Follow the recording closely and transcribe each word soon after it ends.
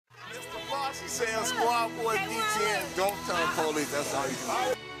saying squad boy D10, don't tell the police, that's all you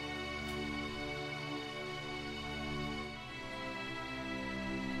do.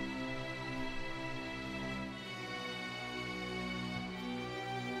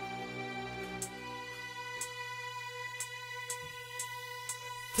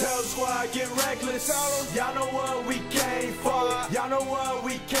 Tell the squad, get reckless. Y'all know what we came for. Y'all know what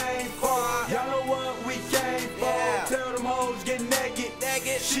we came for. Y'all know what we came for. Tell them hoes, get naked.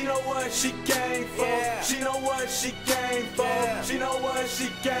 She know what she came for. She know what she came for. She know what she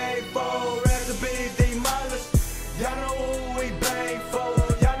came for. Recipes demolished. Y'all know who we bang for.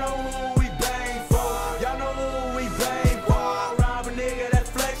 Y'all know who we bang for. Y'all know who we bang for. Rob a nigga that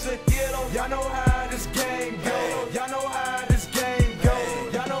flexin'. Y'all know how this game go. Y'all know how this game go.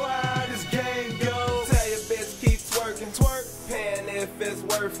 Y'all know how this game go. Tell your bitch keep twerking, paying if it's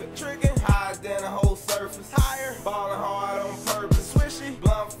worth it. Tricking higher than a whole surface. Higher, ballin' hard on purpose. Swishy,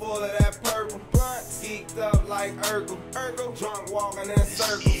 blunt full of that purple. Blunt, geeked up like Urkel. Drunk walking in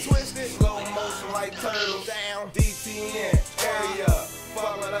circles. Twisted, slow motion like turtles. Down, DTN, area.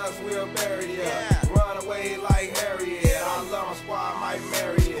 Fuck with us, we'll bury ya. Run away like Harriet. I love my squad, might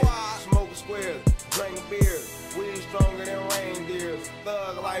marry it. Smoke squares, drink beers. We stronger than reindeers.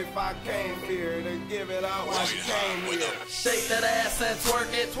 Thug life, I came here to give it up when she came here. Shake that ass and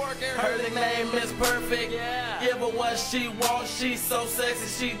twerk it. Her name is perfect. Give her what she wants. She's so sexy,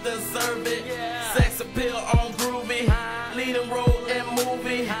 she deserve it. Sex appeal on groovy. Leading role in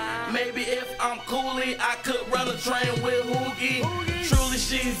movie. Maybe if I'm coolie, I could run a train with Hoogie. Truly,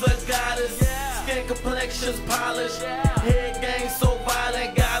 she's a goddess. Skin complexions polished. Head game so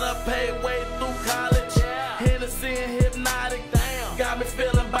violent. Gotta pay way through college. Hennessy and hypnotic. Got me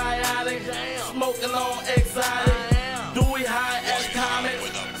feeling biotic. Smoking on exotic. Dewey high as comet.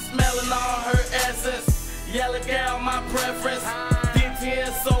 Smelling all her essence. Yellow gal, my preference.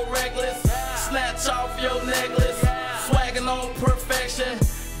 DTN so reckless. Snatch off your necklace. Swagging on perfection.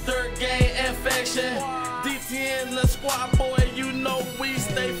 Dirt gang infection. DTN the squad boy, you know we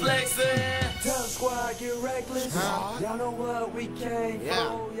stay flexing. Tell the squad, get reckless. Y'all know what we came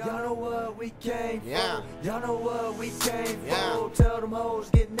for. Y'all know what we came for. Y'all know what we came for. Tell them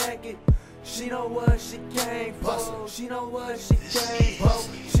hoes, get naked. She know what she came for. She know what she came for.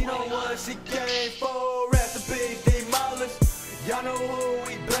 She know what she came for. Recipes demolished. Y'all know who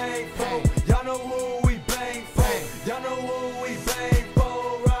we bang for. Y'all know who we bang for. Y'all know who we bang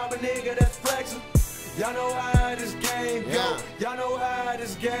for. Rob a nigga that's flexing. Y'all know how this game go. Y'all know how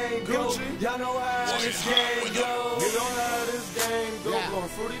this game go. Y'all know how this game go. You know how this game go. Blowing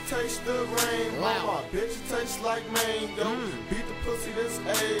fruity taste the rain. My bitch tastes like mango. Beat the pussy this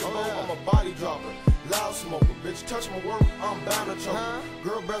age. I'm a body dropper. Loud smoker. Bitch touch my work, I'm bound to choke her.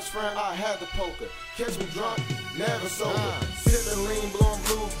 Girl best friend, I had to poke her. Catch me drunk, never sober. Sipping lean, blowing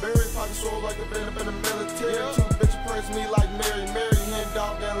blueberry. Pocket swole like a been up in the military. Two bitches praise me like Mary. Mary hand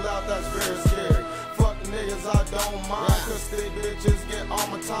dog and loud, that's very scary. Niggas I don't mind, cause they bitches get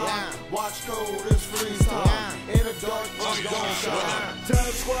on my time. Watch code, it's freeze time. In the dark, I'm gon' shine. Tell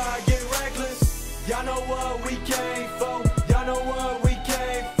the squad, get reckless. Y'all know what we came for. Y'all know what we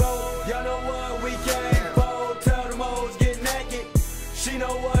came for. Y'all know what we came for. Tell them hoes, get naked. She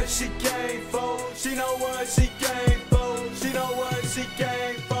know what she came for. She know what she came for. She know what she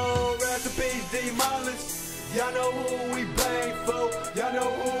came for. Recipes demolished. Y'all know who we bang for. Y'all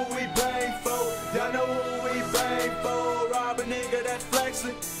know who we bang for. Y'all know who we bang for. Rob a nigga that's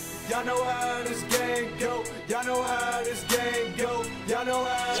flexing. Y'all know how this game go. Y'all know how this game go. Y'all know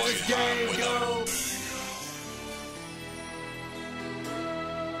how this game go.